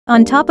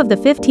on top of the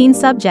 15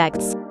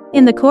 subjects.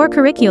 In the core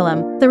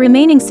curriculum, the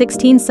remaining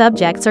 16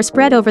 subjects are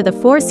spread over the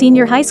 4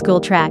 senior high school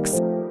tracks.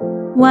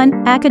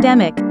 1.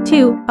 Academic,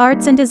 2.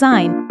 Arts and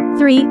Design,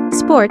 3.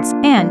 Sports,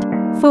 and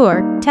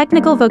 4.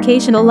 Technical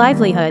Vocational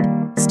Livelihood.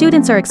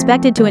 Students are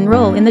expected to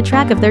enroll in the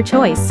track of their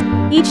choice.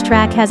 Each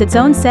track has its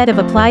own set of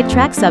applied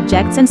track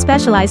subjects and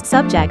specialized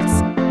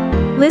subjects.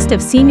 List of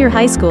senior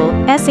high school,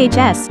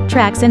 SHS,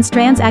 tracks and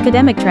strands.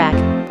 Academic track.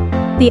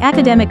 The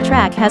academic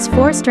track has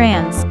 4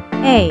 strands.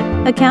 A.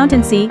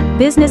 Accountancy,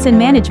 Business and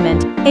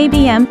Management,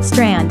 ABM,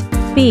 strand.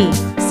 B.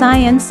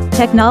 Science,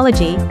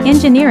 Technology,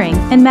 Engineering,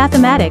 and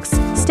Mathematics,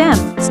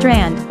 STEM,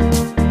 strand.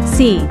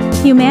 C.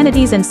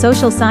 Humanities and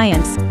Social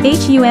Science,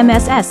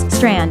 HUMSS,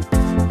 strand.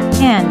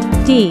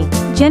 And D.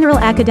 General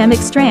Academic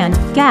strand,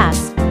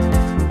 GAS.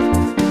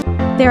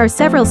 There are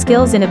several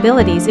skills and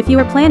abilities if you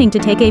are planning to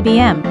take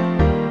ABM.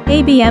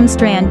 ABM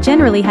strand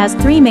generally has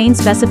 3 main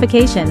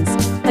specifications: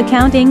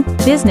 accounting,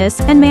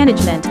 business, and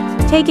management.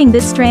 Taking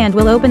this strand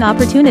will open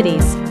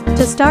opportunities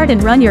to start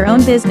and run your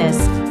own business.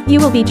 You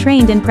will be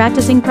trained in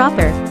practicing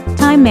proper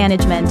time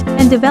management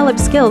and develop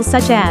skills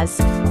such as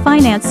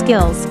finance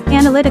skills,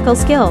 analytical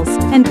skills,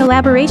 and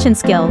collaboration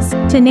skills,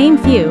 to name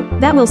few,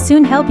 that will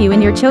soon help you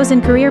in your chosen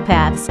career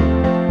paths.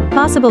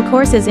 Possible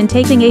courses in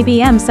taking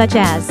ABM such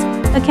as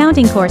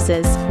accounting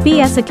courses,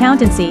 BS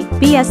Accountancy,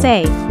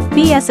 BSA,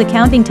 BS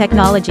Accounting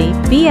Technology,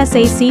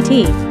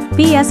 BSACT,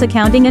 BS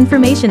Accounting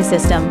Information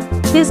System.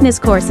 Business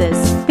courses,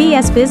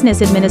 BS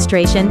Business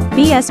Administration,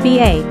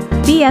 BSBA,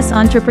 BS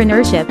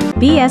Entrepreneurship,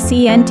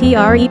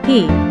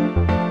 BSENTREP.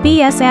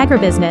 BS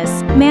Agribusiness,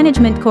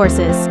 Management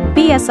courses,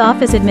 BS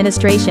Office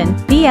Administration,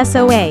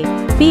 BSOA,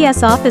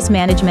 BS Office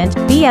Management,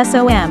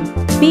 BSOM,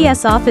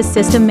 BS Office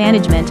System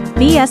Management,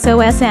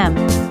 BSOSM,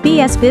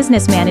 BS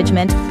Business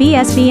Management,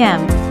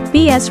 BSBM,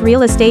 BS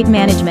Real Estate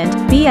Management,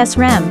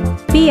 BSREM,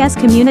 BS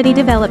Community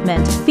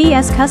Development,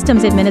 BS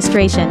Customs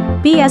Administration,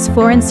 BS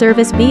Foreign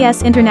Service,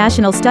 BS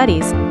International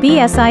Studies,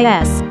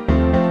 BSIS,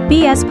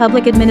 BS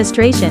Public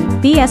Administration,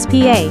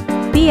 BSPA,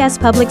 BS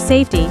Public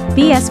Safety,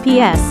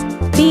 BSPS,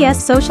 BS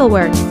Social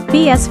Work,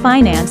 BS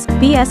Finance,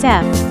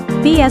 BSF,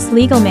 BS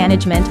Legal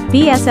Management,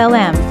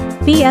 BSLM,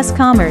 BS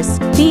Commerce,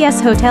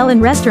 BS Hotel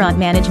and Restaurant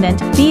Management,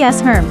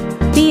 BS HERM,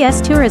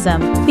 BS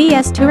Tourism,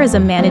 BS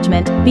Tourism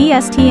Management,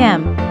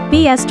 BSTM,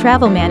 BS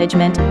Travel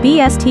Management,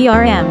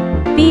 BSTRM,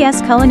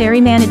 BS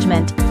Culinary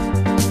Management.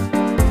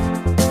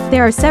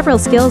 There are several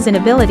skills and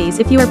abilities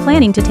if you are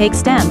planning to take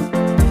STEM.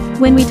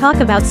 When we talk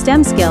about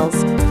STEM skills,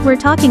 we're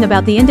talking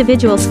about the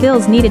individual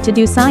skills needed to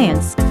do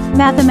science,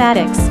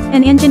 mathematics,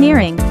 and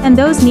engineering, and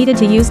those needed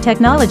to use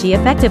technology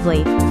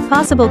effectively.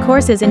 Possible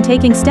courses in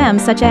taking STEM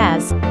such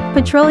as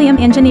petroleum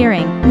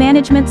engineering,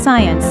 management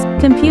science,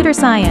 computer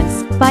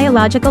science,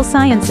 biological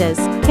sciences,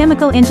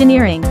 chemical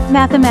engineering,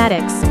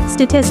 mathematics,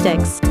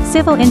 statistics,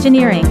 civil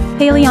engineering,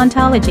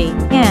 paleontology,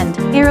 and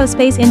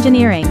aerospace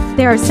engineering.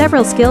 There are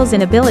several skills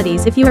and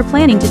abilities if you are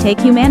planning to take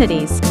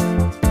humanities.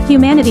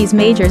 Humanities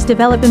majors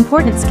develop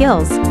important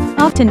skills,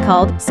 often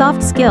called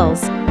soft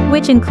skills,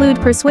 which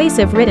include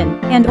persuasive written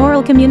and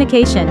oral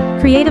communication,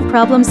 creative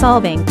problem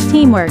solving,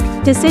 teamwork,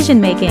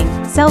 decision-making,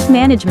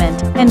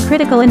 self-management, and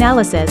critical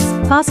analysis.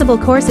 Possible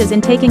courses in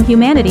taking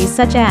humanities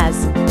such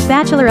as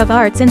Bachelor of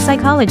Arts in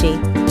Psychology,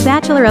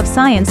 Bachelor of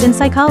Science in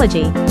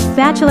Psychology,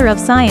 Bachelor of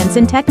Science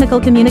in Technical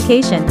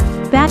Communication,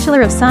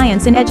 Bachelor of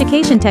Science in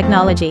Education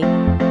Technology.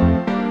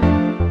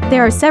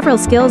 There are several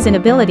skills and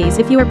abilities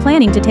if you are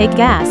planning to take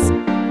GAS.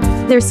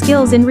 Their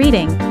skills in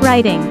reading,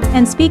 writing,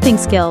 and speaking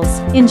skills.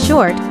 In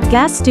short,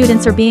 GAS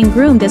students are being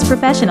groomed as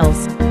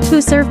professionals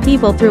who serve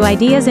people through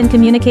ideas and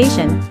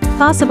communication.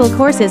 Possible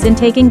courses in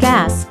taking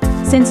GAS.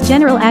 Since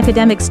General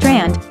Academic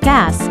Strand,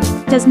 GAS,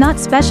 does not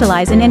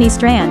specialize in any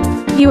strand,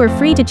 you are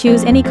free to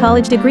choose any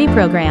college degree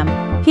program.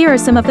 Here are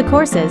some of the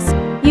courses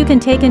you can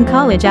take in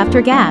college after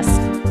GAS.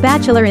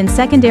 Bachelor in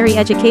Secondary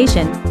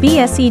Education,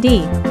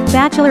 BSED.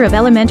 Bachelor of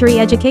Elementary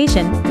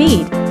Education,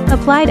 BED.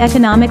 Applied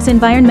Economics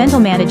Environmental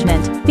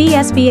Management,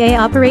 BSBA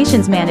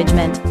Operations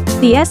Management.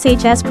 The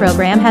SHS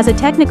program has a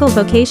Technical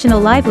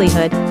Vocational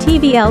Livelihood,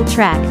 TVL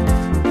track,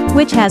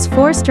 which has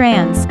 4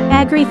 strands: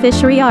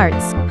 Agri-Fishery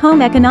Arts,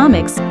 Home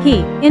Economics,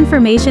 HE,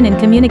 Information and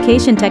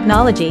Communication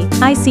Technology,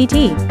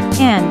 ICT,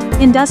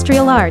 and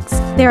Industrial Arts.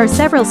 There are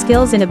several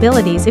skills and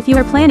abilities if you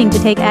are planning to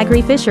take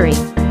Agri-Fishery.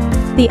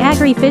 The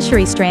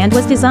Agri-Fishery strand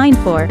was designed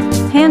for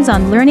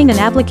hands-on learning and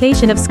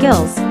application of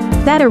skills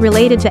that are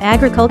related to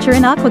agriculture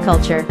and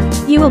aquaculture.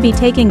 You will be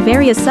taking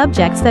various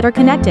subjects that are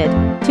connected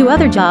to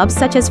other jobs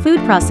such as food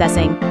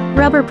processing,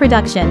 rubber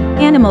production,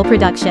 animal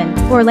production,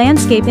 or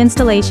landscape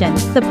installation.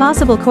 The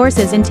possible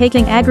courses in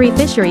taking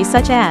agri-fishery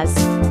such as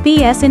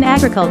BS in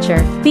Agriculture,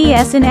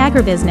 BS in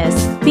Agribusiness,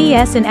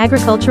 BS in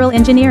Agricultural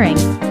Engineering,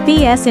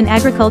 BS in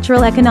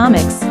Agricultural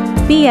Economics,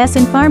 BS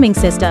in Farming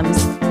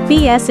Systems,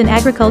 BS in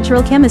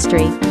Agricultural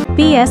Chemistry,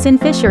 BS in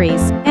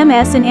Fisheries,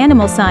 MS in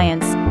Animal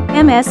Science,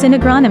 MS in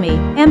Agronomy,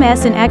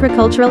 MS in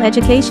Agricultural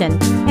Education,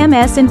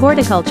 MS in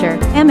Horticulture,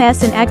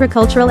 MS in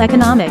Agricultural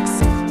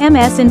Economics,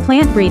 MS in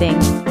Plant Breeding,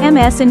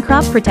 MS in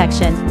Crop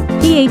Protection,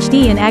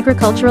 PhD in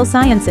agricultural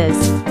sciences.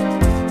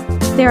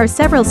 There are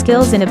several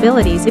skills and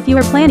abilities if you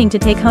are planning to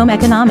take home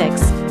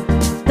economics.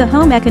 The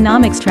home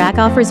economics track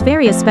offers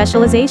various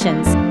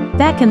specializations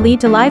that can lead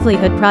to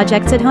livelihood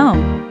projects at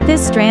home.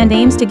 This strand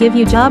aims to give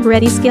you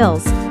job-ready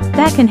skills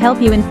that can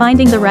help you in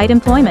finding the right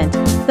employment.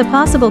 The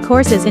possible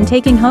courses in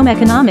taking home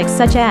economics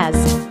such as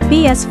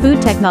BS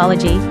Food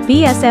Technology,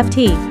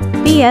 BSFT,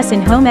 BS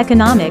in Home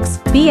Economics,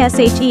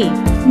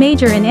 BSHE.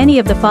 Major in any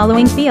of the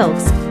following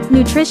fields: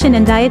 nutrition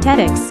and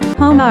dietetics,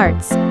 home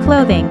arts,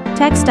 clothing,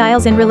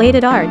 textiles and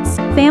related arts,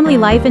 family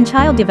life and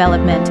child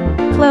development,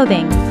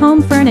 clothing,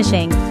 home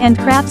furnishing, and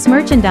crafts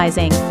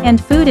merchandising,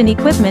 and food and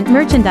equipment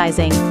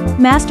merchandising.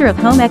 Master of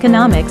Home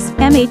Economics,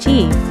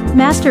 MHE.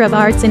 Master of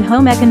Arts in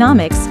Home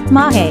Economics,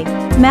 MAHE.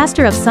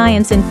 Master of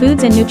Science in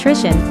Foods and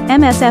Nutrition,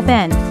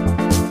 MSFN.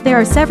 There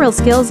are several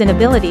skills and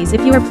abilities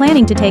if you are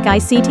planning to take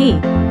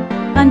ICT.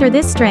 Under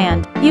this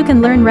strand, you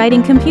can learn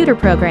writing computer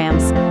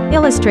programs,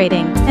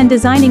 illustrating, and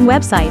designing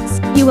websites.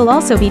 You will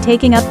also be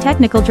taking up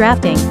technical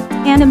drafting,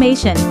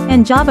 animation,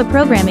 and Java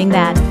programming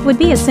that would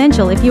be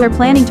essential if you are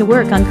planning to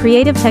work on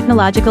creative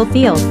technological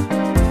field.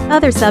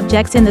 Other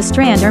subjects in the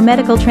strand are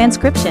medical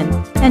transcription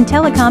and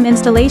telecom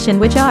installation,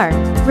 which are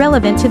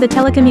relevant to the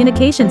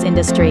telecommunications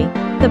industry.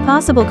 The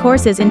possible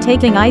courses in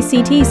taking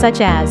ICT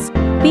such as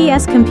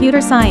BS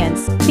Computer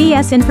Science,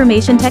 BS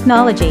Information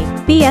Technology,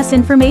 BS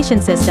Information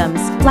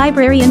Systems,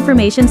 Library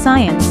Information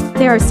Science.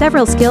 There are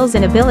several skills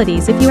and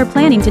abilities if you are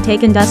planning to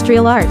take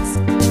industrial arts.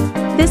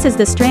 This is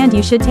the strand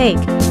you should take.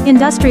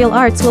 Industrial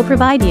arts will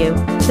provide you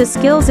the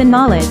skills and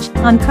knowledge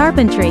on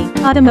carpentry,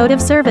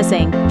 automotive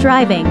servicing,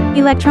 driving,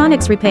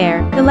 electronics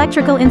repair,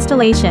 electrical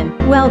installation,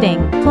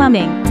 welding,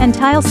 plumbing, and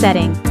tile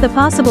setting. The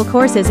possible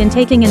courses in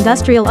taking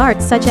industrial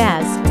arts such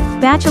as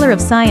Bachelor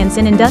of Science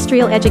in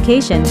Industrial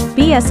Education,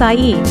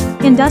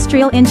 BSIE,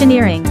 Industrial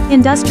Engineering,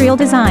 Industrial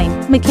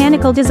Design,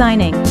 Mechanical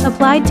Designing,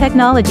 Applied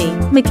Technology,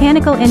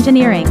 Mechanical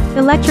Engineering,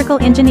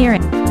 Electrical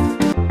Engineering.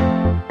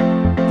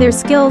 Their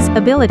skills,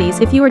 abilities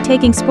if you are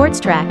taking sports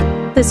track.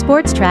 The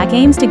sports track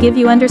aims to give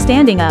you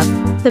understanding of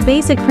the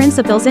basic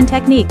principles and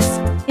techniques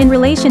in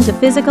relation to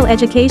physical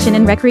education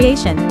and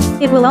recreation.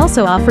 It will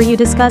also offer you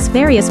discuss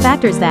various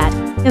factors that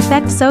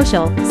affect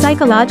social,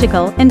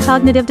 psychological, and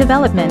cognitive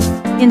development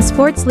in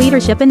sports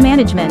leadership and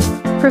management.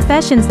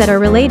 Professions that are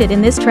related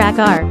in this track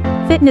are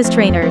fitness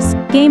trainers,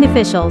 game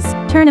officials,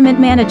 tournament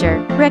manager,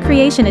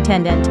 recreation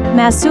attendant,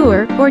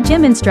 masseur, or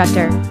gym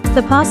instructor.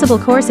 The possible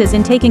courses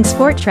in taking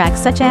sport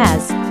tracks such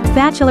as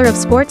Bachelor of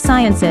Sports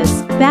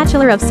Sciences,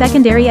 Bachelor of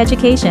Secondary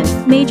Education,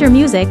 Major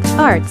Music,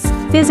 Arts,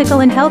 Physical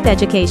and Health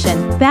Education,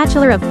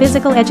 Bachelor of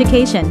Physical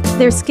Education.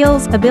 Their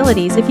skills,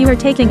 abilities if you are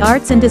taking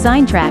Arts and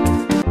Design track.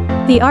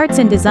 The Arts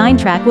and Design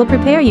track will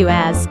prepare you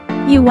as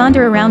you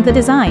wander around the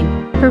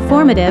design,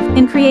 performative,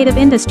 and creative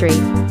industry.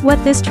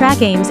 What this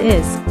track aims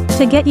is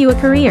to get you a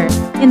career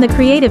in the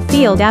creative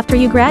field after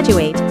you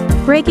graduate,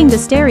 breaking the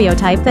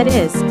stereotype that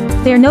is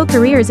there are no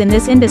careers in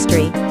this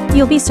industry.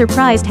 You'll be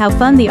surprised how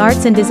fun the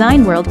arts and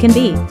design world can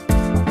be.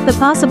 The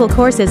possible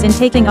courses in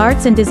taking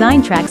arts and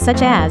design tracks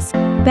such as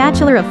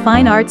Bachelor of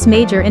Fine Arts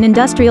major in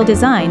Industrial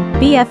Design,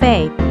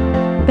 BFA,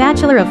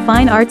 Bachelor of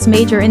Fine Arts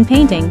major in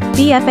Painting,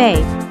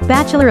 BFA,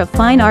 Bachelor of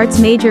Fine Arts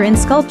major in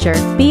Sculpture,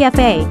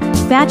 BFA,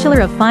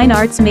 Bachelor of Fine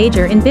Arts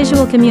major in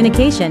Visual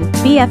Communication,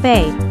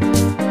 BFA,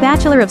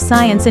 Bachelor of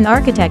Science in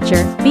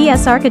Architecture,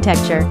 BS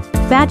Architecture,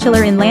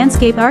 Bachelor in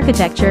Landscape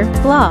Architecture,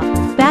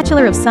 BLA,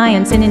 Bachelor of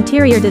Science in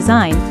Interior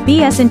Design,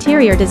 BS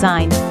Interior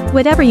Design.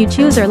 Whatever you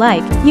choose or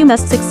like, you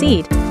must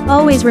succeed.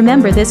 Always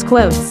remember this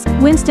quotes.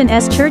 Winston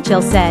S.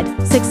 Churchill said,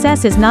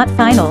 "Success is not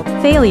final,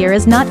 failure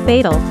is not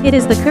fatal, it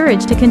is the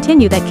courage to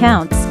continue that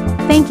counts."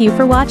 Thank you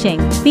for watching.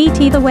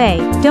 BT the Way.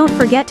 Don't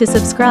forget to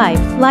subscribe,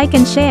 like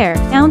and share.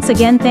 Once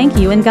again, thank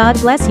you and God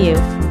bless you.